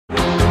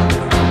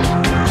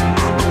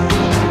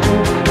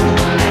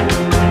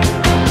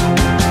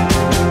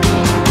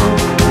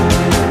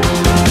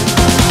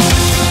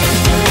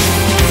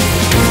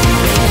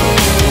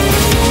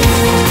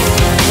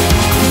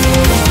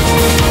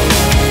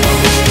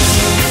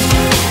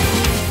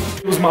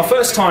my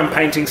first time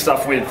painting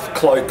stuff with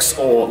cloaks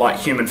or like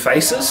human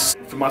faces.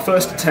 For my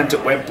first attempt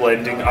at web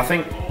blending, I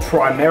think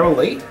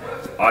primarily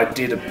I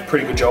did a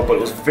pretty good job, but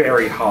it was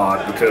very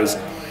hard because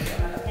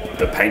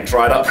the paint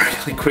dried up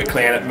really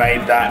quickly and it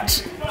made that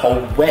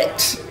whole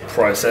wet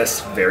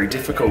process very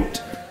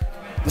difficult.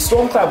 The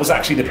storm cloud was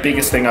actually the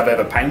biggest thing I've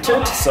ever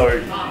painted,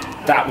 so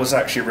that was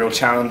actually a real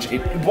challenge.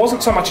 It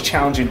wasn't so much a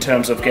challenge in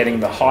terms of getting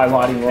the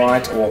highlighting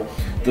right or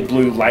the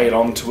blue laid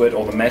onto it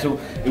or the metal.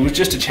 It was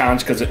just a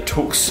challenge because it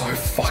took so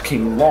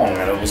fucking long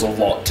and it was a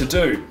lot to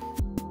do.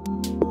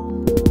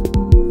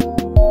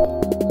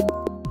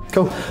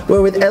 Cool.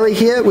 We're with Ellie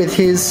here with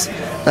his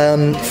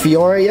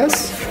Fiora,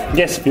 yes?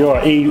 Yes,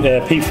 Fiora.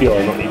 P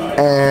Fiora, not me.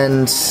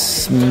 And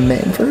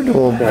Manfred,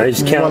 or no,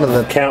 he's one of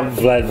the... Count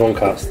Vlad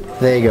Warcaster.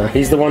 There you go.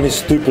 He's the one who's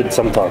stupid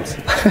sometimes.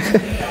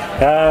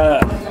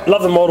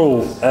 Love the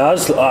model.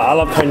 I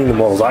love painting the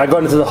models. I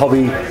got into the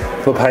hobby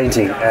for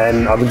painting,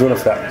 and I've been doing it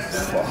for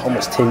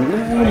almost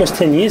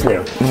 10 years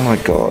now. Oh my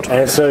god.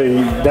 And so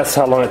that's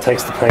how long it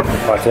takes to paint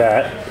like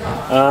that.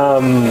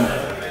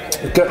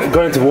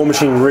 Got into War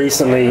Machine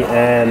recently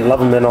and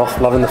loving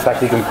the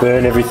fact that you can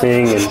burn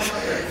everything,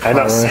 and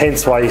that's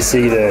hence why you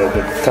see the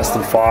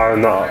custom fire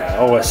and the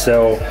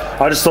OSL.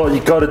 I just thought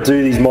you got to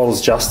do these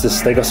models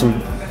justice. They got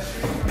some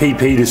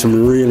PP do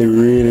some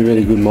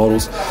really good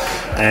models,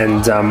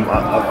 and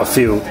I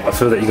feel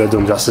that you got to do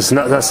them justice, and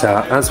that's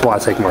why I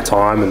take my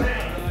time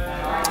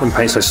and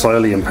paint so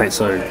slowly and paint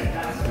so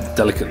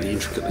delicately,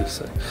 intricately.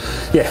 So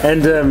yeah,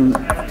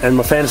 and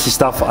my fantasy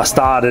stuff I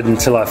started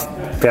until I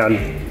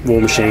found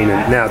War Machine,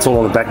 and now it's all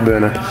on the back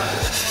burner.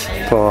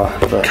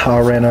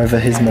 Car ran over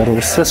his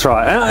models. That's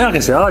right. And like I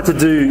said, I like to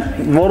do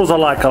models. I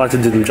like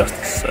to do them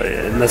justice. So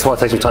yeah, and that's why it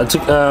takes me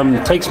time.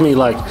 It takes me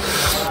like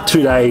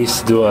 2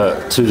 days to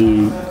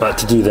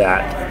do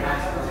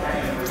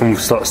that from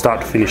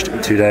start to finish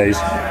in 2 days.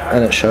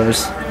 And it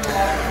shows.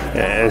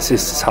 Yeah,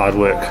 it's hard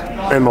work.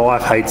 And my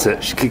wife hates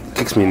it. She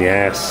kicks me in the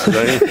ass. So,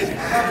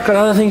 got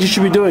other things you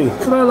should be doing.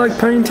 But I like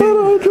painting.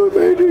 I enjoy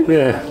painting.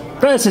 Yeah,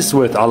 but it's just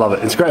worth it. I love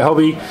it. It's a great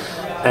hobby.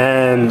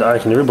 And I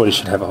reckon everybody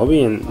should have a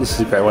hobby, and this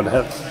is a great one to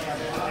have.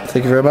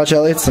 Thank you very much,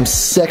 Elliot. Some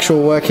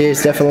sexual work here.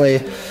 He's definitely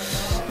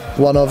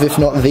one of, if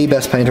not the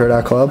best painter at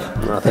our club.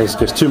 No, thanks,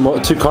 Chris. Too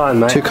kind,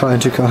 mate. Too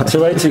kind. Too kind.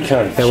 Shitty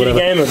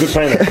gamer, good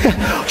painter.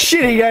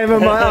 Shitty gamer,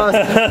 my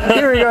ass.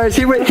 Here he goes.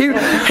 He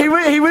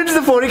wins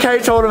the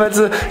 40k tournament. It's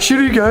a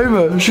shitty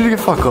gamer. Shitty,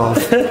 fuck off.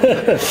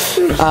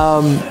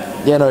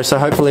 Yeah, no, so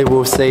hopefully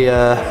we'll see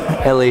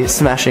Ellie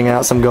smashing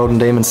out some Golden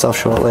Demon stuff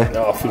shortly.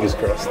 Oh, fingers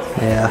crossed.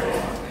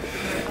 Yeah.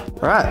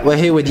 Alright, we're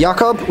here with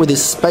Jakob with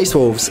his Space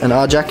Wolves and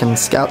Arjak and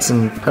Scouts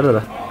and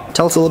Predator.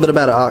 Tell us a little bit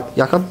about it,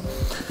 Jakob.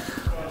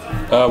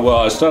 Well,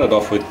 I started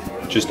off with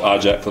just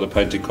Arjak for the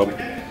painting comp,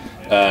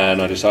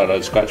 and I decided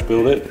I'd scratch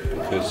build it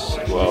because,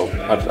 well,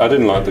 I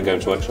didn't like the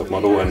Games Workshop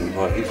model, and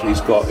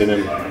he's got in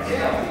him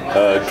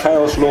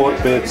Chaos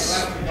Lord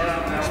bits,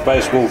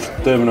 Space Wolf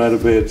Terminator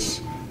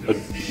bits,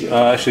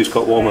 actually he's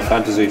got Warhammer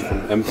Fantasy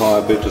from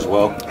Empire bit as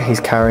well.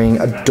 He's carrying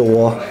a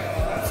door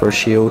for a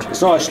shield.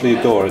 It's not actually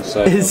a door, it's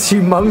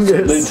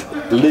humongous.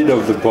 It's lid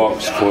of the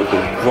box for the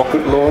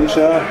rocket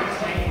launcher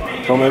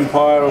from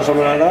Empire or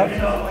something like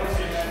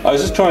that. I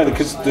was just trying to,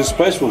 because the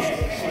Space Wolf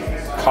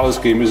colour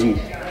scheme isn't,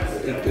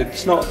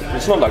 it's not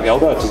like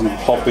Eldar, it doesn't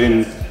pop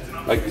in.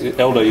 Like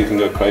Eldar you can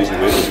go crazy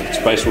with,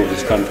 Space Wolf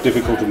is kind of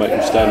difficult to make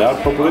him stand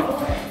out properly.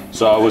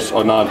 So I was,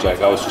 on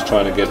Arjak, I was just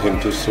trying to get him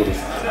to sort of...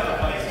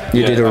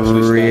 You did a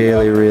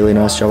really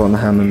nice job on the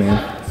hammer,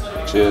 man.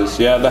 Cheers.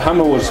 Yeah, the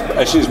hammer was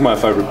actually my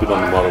favourite bit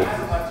on the model.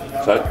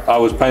 So I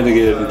was painting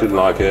it and didn't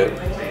like it,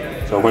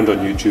 so I went on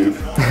YouTube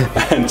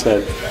and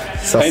said,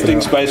 painting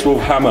Space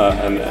Wolf hammer,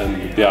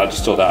 and yeah, I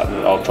just saw that and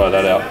I'll try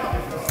that out.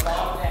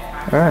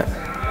 Alright.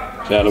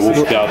 Yeah, the Wolf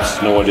Scouts,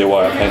 no idea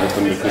why I painted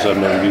them because I've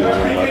never used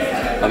them, but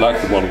I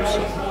like the models.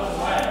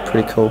 So.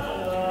 Pretty cool.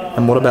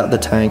 And what about the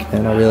tank,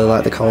 man? I really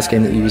like the colour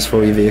scheme that you use for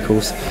all your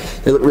vehicles.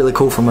 They look really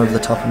cool from over the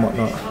top and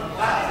whatnot.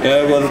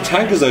 Yeah, well, the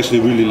tank is actually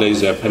really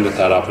lazy. I painted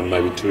that up in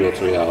maybe 2 or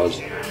 3 hours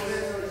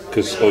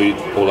because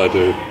all I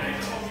do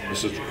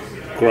is just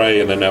grey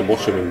and then I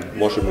wash him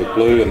with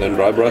blue and then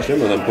dry brush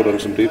him and then put on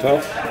some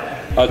detail.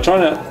 I try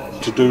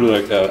not to do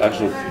like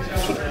actual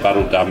sort of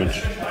battle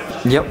damage.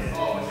 Yep.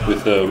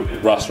 With the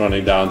rust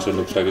running down, so it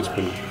looks like it's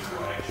been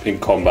in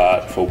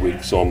combat for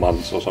weeks or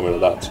months or something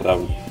like that. So I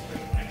haven't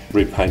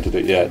repainted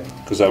it yet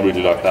because I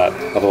really like that.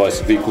 Otherwise,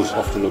 the vehicles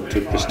often look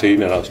too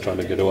pristine, and I was trying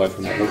to get away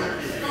from that look.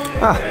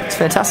 Ah, it's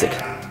fantastic.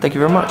 Thank you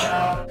very much.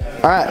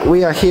 Alright,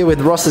 we are here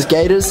with Ross's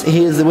Gators.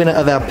 He is the winner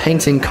of our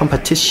painting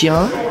competition,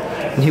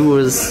 and he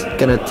was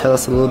going to tell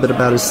us a little bit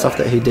about his stuff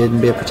that he did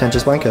and be a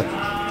pretentious wanker.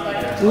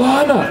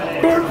 Lana,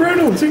 Burt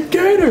Reynolds, and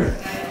Gator!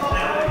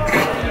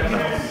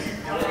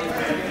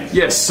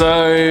 Yes,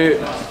 so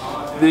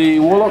the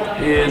Warlock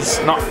is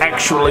not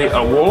actually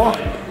a Warlock.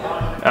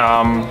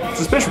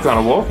 It's a special kind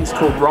of Warlock. He's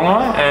called Wrong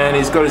Eye, and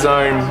he's got his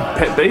own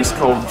pet beast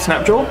called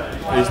Snapjaw.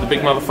 He's the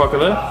big motherfucker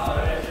there.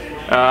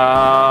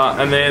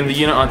 And then the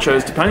unit I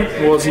chose to paint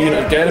was a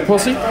unit of Gator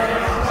Posse,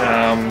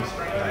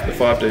 the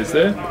 5 dudes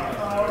there.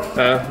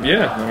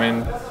 Yeah, I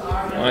mean,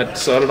 I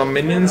decided on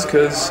minions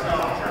because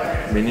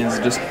minions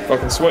are just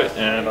fucking sweet,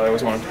 and I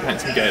always wanted to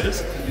paint some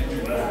gators.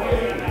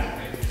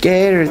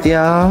 Gators,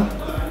 y'all.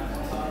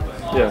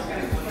 Yeah.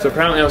 So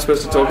apparently I was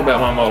supposed to talk about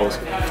my models.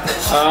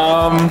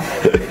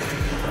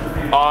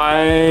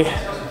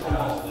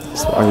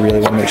 So I really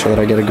want to make sure that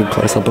I get a good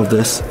close-up of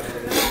this.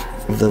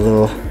 Of the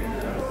little...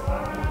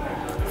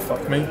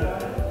 Fuck me.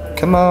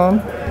 Come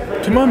on.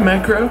 Come on,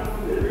 macro.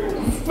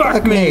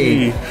 Fuck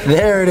me.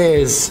 There it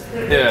is.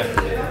 Yeah.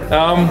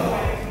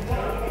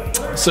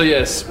 So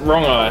yes,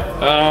 Wrong Eye.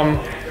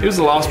 It was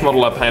the last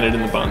model I painted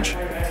in the bunch.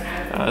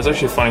 There's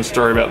actually a funny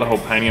story about the whole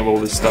painting of all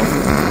this stuff.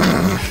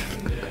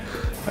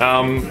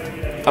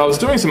 I was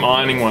doing some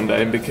ironing one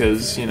day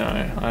because, you know,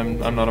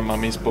 I'm not a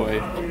mummy's boy,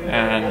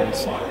 and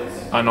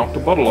I knocked a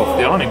bottle off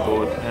the ironing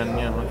board, and,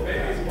 you know,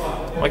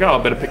 I'm like, oh,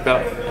 I better pick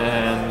that up.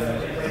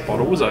 And the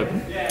bottle was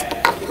open,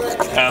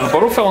 and the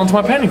bottle fell onto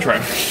my painting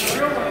tray.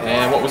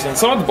 And what was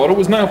inside the bottle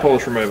was nail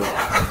polish remover.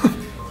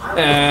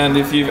 And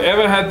if you've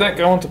ever had that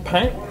go onto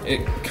paint,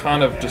 it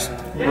kind of just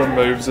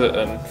removes it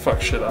and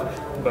fucks shit up.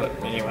 But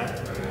anyway.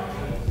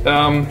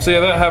 So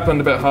yeah, that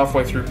happened about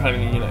halfway through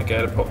painting, you know,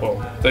 gator pot.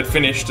 Well, they'd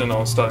finished and I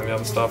was starting the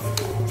other stuff.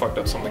 Fucked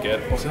up some of the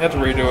gator pots. I had to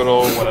redo it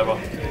all, whatever.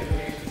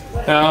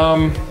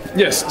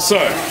 Yes, so,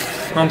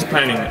 onto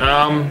painting.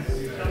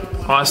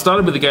 I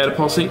started with the gator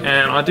posse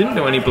and I didn't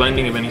do any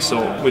blending of any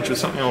sort, which was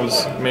something I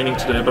was meaning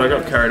to do, but I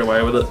got carried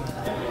away with it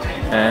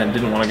and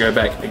didn't want to go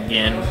back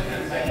again.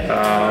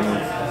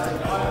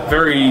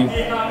 Very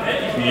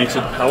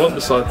muted palette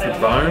besides the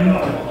bone.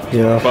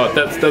 Yeah. But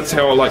that's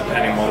how I like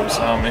painting models.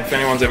 If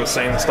anyone's ever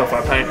seen the stuff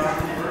I paint,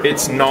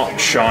 it's not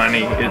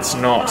shiny. It's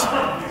not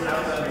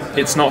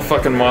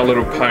fucking My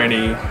Little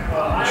Pony,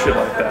 shit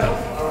like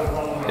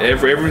that.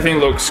 Everything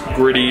looks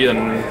gritty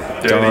and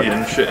dirty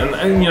and shit.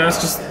 And you know, it's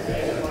just,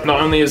 not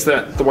only is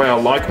that the way I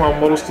like my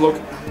models to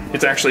look,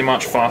 it's actually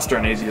much faster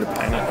and easier to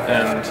paint it.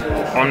 And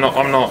I'm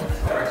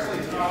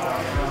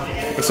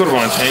sort of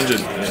on a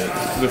tangent.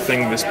 The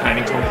thing this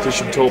painting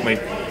competition taught me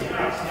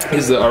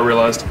is that I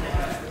realised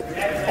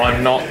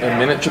I'm not a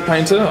miniature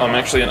painter, I'm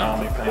actually an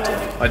army painter.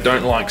 I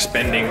don't like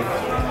spending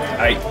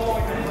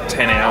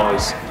 8-10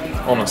 hours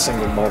on a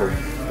single model.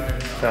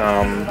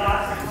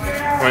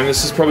 I mean,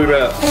 this is probably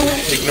about,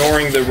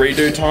 ignoring the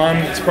redo time,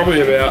 it's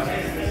probably about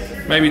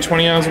maybe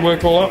 20 hours of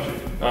work all up.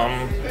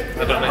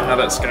 I don't know how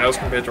that scales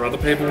compared to other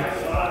people,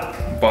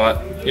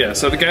 but yeah,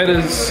 so the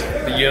Gators,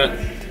 the unit,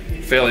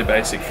 fairly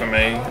basic for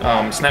me.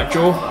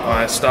 Snapjaw,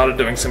 I started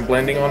doing some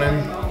blending on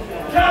him.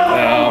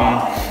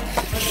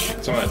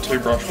 Some of that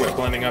two-brush wet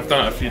blending, I've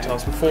done it a few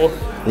times before.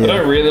 Yeah. I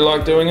don't really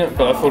like doing it,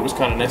 but I thought it was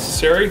kind of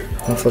necessary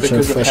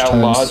because of how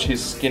large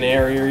his skin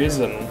area is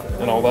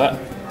and all that.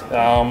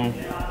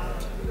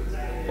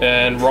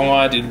 And Wrong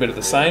Eye did a bit of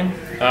the same.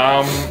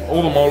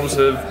 All the models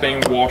have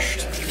been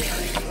washed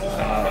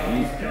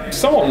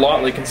somewhat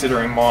lightly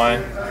considering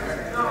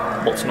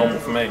what's normal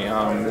for me.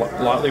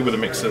 Lightly with a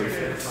mix of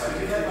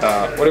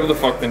whatever the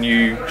fuck the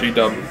new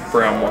G-Dub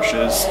brown wash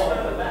is,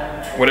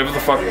 whatever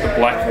the fuck the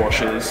black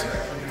wash is,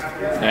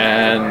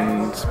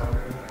 and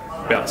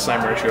about the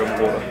same ratio of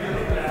water.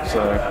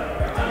 So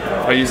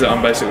I use that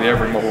on basically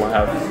every model I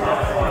have.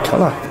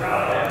 Colour.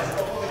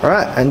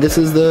 Alright, and this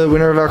is the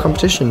winner of our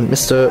competition,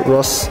 Mr.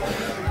 Ross,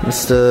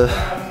 Mr.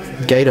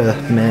 Gator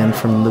Man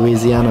from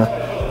Louisiana,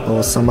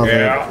 or some other...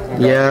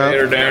 Yeah.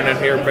 Gator down in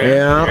here, baby.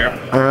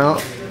 Yeah.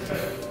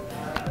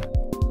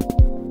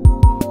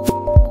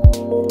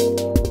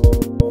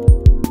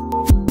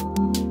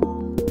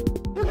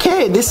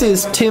 This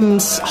is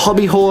Tim's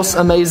hobby horse,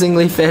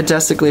 amazingly,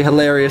 fantastically,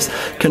 hilarious,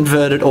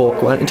 converted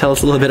orc. Why don't you tell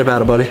us a little bit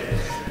about it, buddy?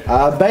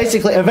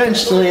 Basically,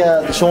 eventually,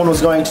 Sean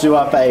was going to do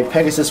up a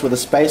Pegasus with a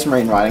Space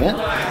Marine riding it.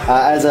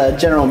 As a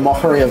general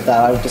mockery of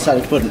that, I've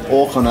decided to put an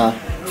orc on a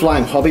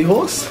flying hobby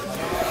horse.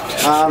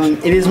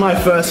 It is my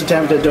first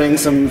attempt at doing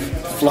some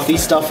fluffy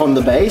stuff on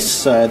the base,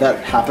 so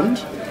that happened.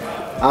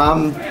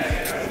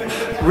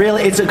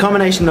 Really, it's a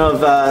combination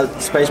of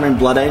Space Marine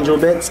Blood Angel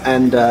bits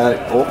and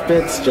orc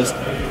bits, just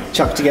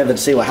chucked together to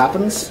see what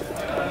happens,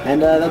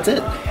 and that's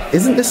it.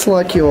 Isn't this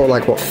like your,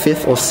 what,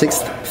 5th or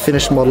 6th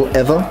finished model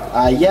ever?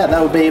 Yeah,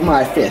 that would be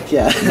my 5th,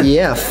 yeah.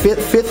 Yeah,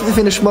 5th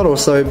finished model,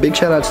 so big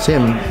shout out to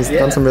Tim. He's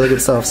done some really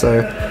good stuff,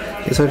 so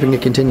he's hoping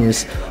it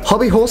continues.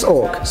 Hobby horse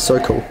orc, so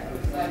cool.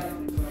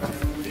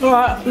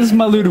 Alright, this is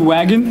my little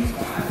wagon.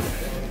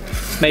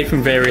 Made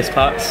from various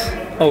parts.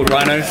 Old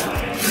rhino,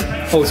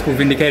 old school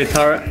vindicator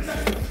turret,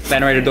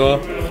 venerator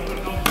door,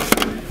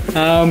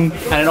 and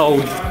an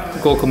old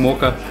Gorka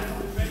Morka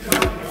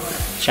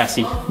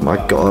chassis. My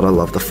god, I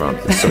love the front.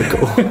 It's so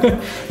cool.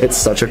 It's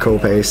such a cool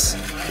piece.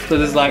 So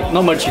there's not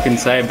much you can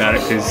say about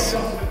it because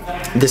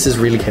this is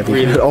really heavy.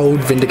 Really? An old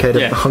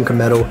vindicated hunk of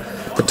metal.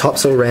 The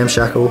top's all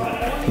ramshackle,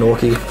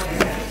 Norky.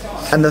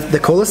 And the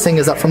coolest thing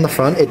is that from the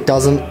front, it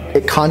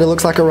kind of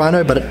looks like a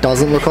rhino, but it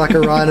doesn't look like a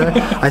rhino.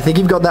 I think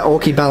you've got that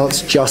Orky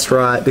balance just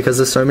right because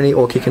there's so many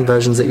Orky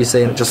conversions that you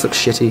see and it just looks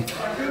shitty.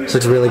 It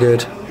looks really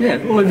good.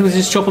 Yeah, all I do is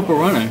just chop up a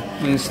rhino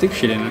and stick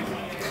shit in it.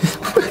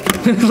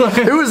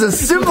 It was as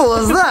simple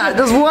as that.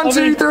 Just one,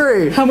 two,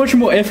 three. How much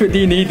more effort do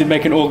you need to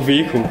make an orc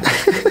vehicle?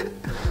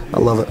 I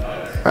love it.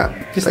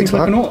 Alright, Just think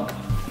like an orc.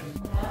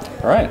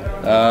 Alright,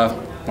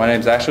 my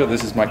name's Asher.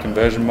 This is my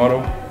conversion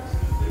model.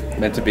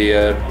 Meant to be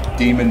a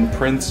demon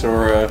prince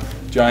or a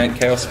giant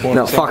chaos spawn.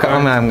 No, fuck it.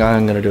 I'm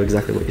gonna do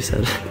exactly what you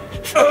said.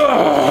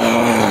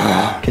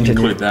 Continue.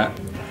 Include that.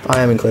 I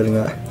am including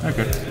that.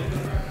 Okay.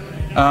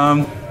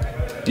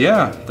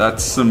 Yeah,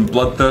 that's some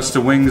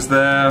Bloodthirster wings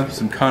there,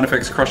 some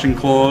Carnifex crushing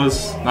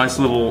claws, nice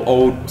little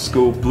old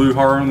school blue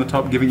horror on the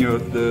top giving you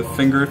the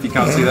finger if you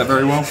can't see that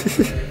very well.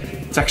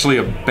 It's actually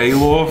a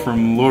Baelor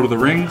from Lord of the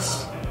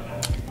Rings.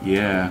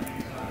 Yeah.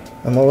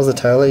 And what was the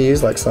tail they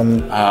used? Like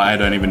some... I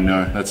don't even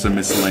know. That's a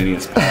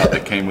miscellaneous part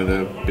that came with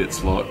a bit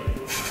slot.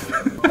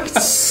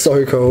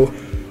 So cool.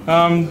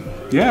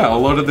 Yeah, a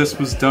lot of this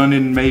was done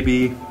in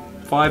maybe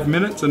 5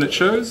 minutes and it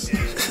shows.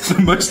 The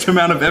most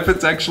amount of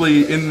effort's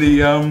actually in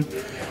the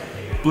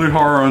blue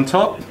horror on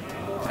top.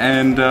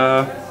 And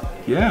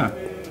yeah.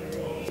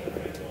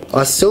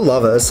 I still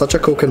love it. It's such a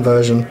cool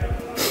conversion.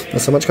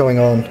 There's so much going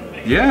on.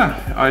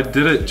 Yeah, I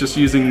did it just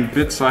using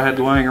bits I had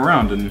lying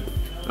around and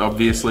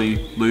obviously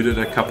looted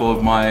a couple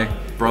of my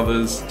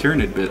brother's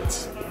Tyranid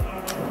bits.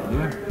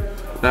 Yeah.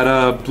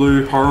 That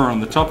blue horror on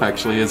the top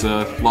actually is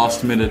a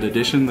last minute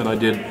addition that I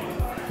did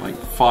like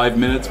 5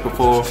 minutes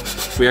before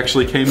we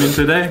actually came in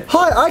today.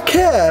 Hi, I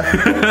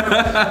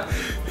care!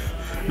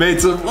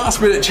 Made some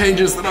last minute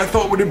changes that I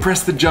thought would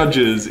impress the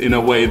judges in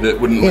a way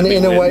that wouldn't let me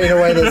in a win.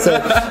 way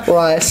that's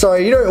right,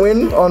 sorry, you don't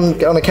win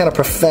on account of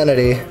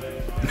profanity.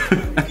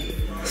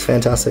 It's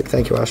fantastic.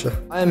 Thank you, Asher.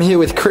 I am here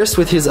with Chris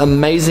with his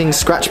amazing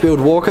scratch build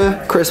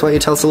walker. Chris, why don't you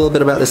tell us a little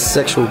bit about this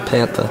sexual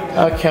panther?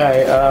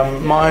 Okay,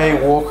 my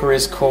walker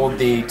is called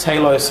the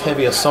Talos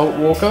Heavy Assault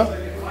Walker.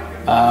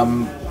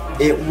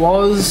 It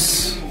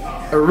was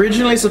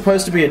originally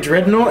supposed to be a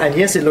dreadnought, and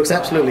yes, it looks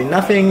absolutely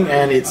nothing,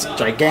 and it's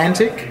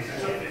gigantic.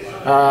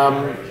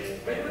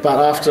 But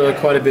after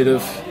quite a bit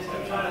of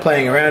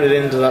playing around, it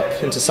ended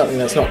up into something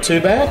that's not too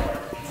bad.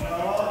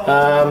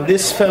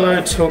 This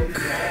fellow took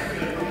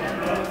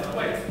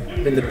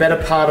in the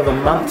better part of a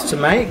month to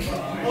make.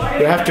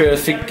 You have to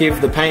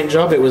forgive the paint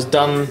job, it was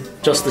done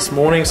just this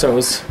morning, so it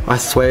was... I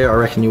swear, I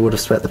reckon you would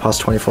have spent the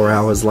past 24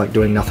 hours like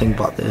doing nothing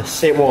but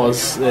this. It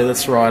was, yeah,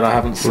 that's right, I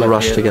haven't slept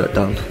Rush yet. to get it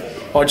done.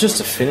 Oh, just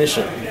to finish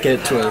it, get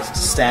it to a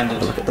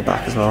standard. Look at the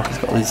back as well, it's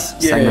got these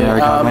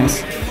sanguinary card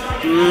wings.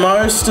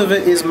 Most of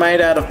it is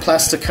made out of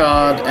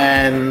plasticard,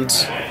 and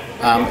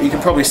you can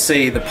probably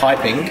see the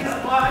piping.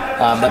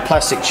 That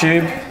plastic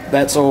tube,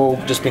 that's all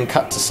just been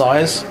cut to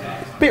size.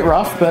 Bit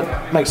rough,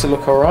 but makes it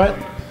look alright.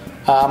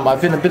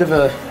 I've been a bit of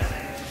a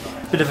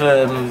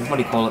what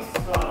do you call it?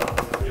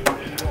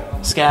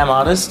 Scam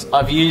artist.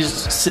 I've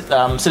used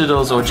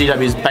Citadel's or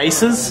GW's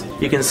bases.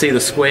 You can see the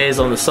squares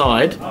on the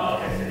side.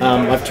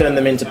 I've turned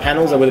them into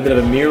panels with a bit of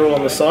a mural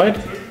on the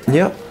side.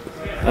 Yep.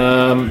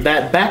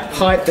 That back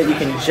pipe that you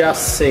can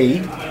just see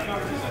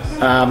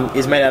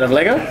is made out of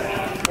Lego.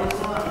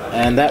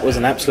 And that was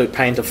an absolute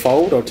pain to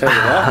fold, I'll tell you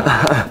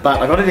that.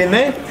 But I got it in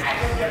there.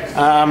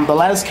 The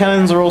las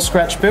cannons are all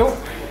scratch built.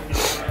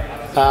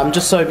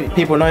 Just so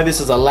people know, this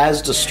is a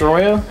las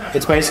destroyer.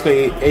 It's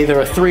basically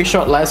either a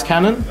 3-shot las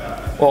cannon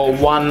or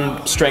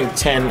 1 strength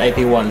 10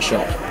 AP1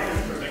 shot.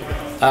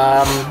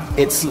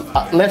 Its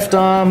left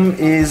arm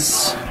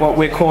is what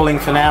we're calling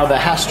for now the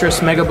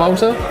Hastris Mega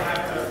Bolter.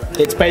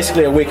 It's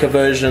basically a weaker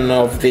version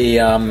of the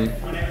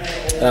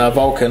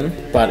Vulcan,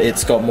 but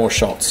it's got more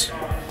shots.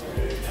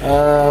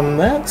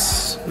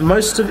 That's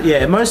most of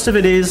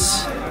it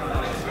is.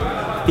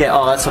 Yeah,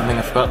 oh, that's something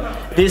I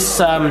forgot. This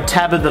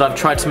tabard that I've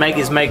tried to make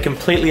is made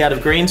completely out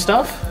of green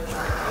stuff,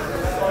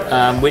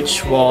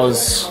 which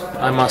was,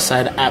 I must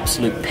say, an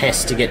absolute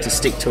pest to get to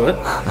stick to it.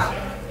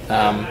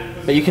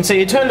 But you can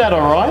see it turned out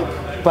alright,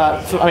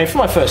 but for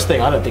my first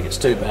thing, I don't think it's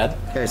too bad.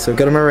 Okay, so we've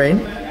got a Marine,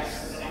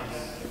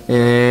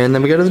 and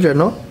then we go to the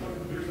Dreadnought,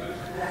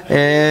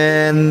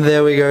 and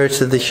there we go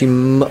to the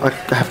I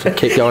have to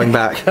keep going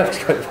back. I have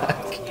to go back.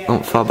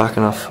 Not far back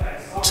enough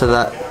to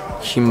that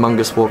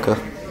humongous walker.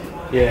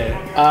 Yeah,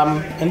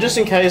 and just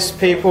in case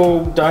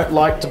people don't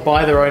like to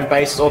buy their own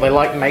bases or they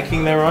like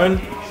making their own,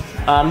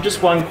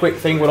 just one quick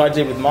thing what I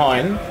did with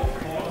mine.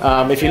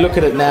 If you look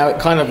at it now, it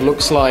kind of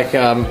looks like,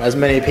 as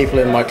many people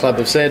in my club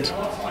have said,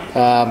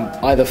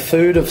 either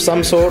food of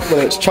some sort,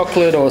 whether it's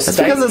chocolate or steak.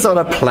 It's because it's on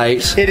a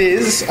plate. It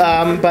is,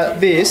 but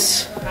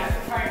this,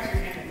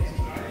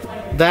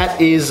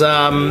 that is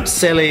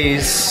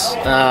Selly's,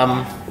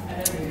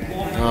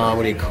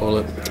 what do you call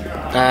it?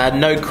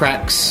 No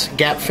cracks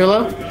gap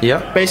filler.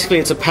 Yeah. Basically,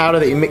 it's a powder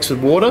that you mix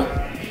with water.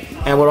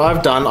 And what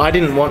I've done, I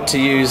didn't want to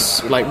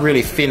use like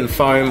really thin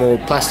foam or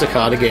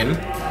plasticard again.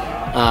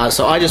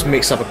 So I just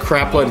mixed up a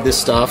crap load of this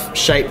stuff,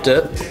 shaped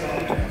it,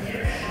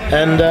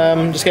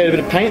 and just gave it a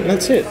bit of paint, and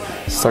that's it.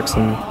 Stuck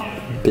some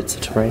bits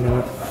of terrain in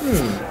it.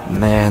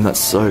 Man, that's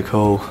so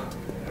cool.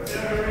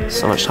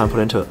 So much time put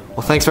into it.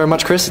 Well, thanks very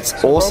much, Chris.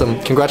 It's awesome.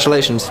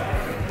 Congratulations.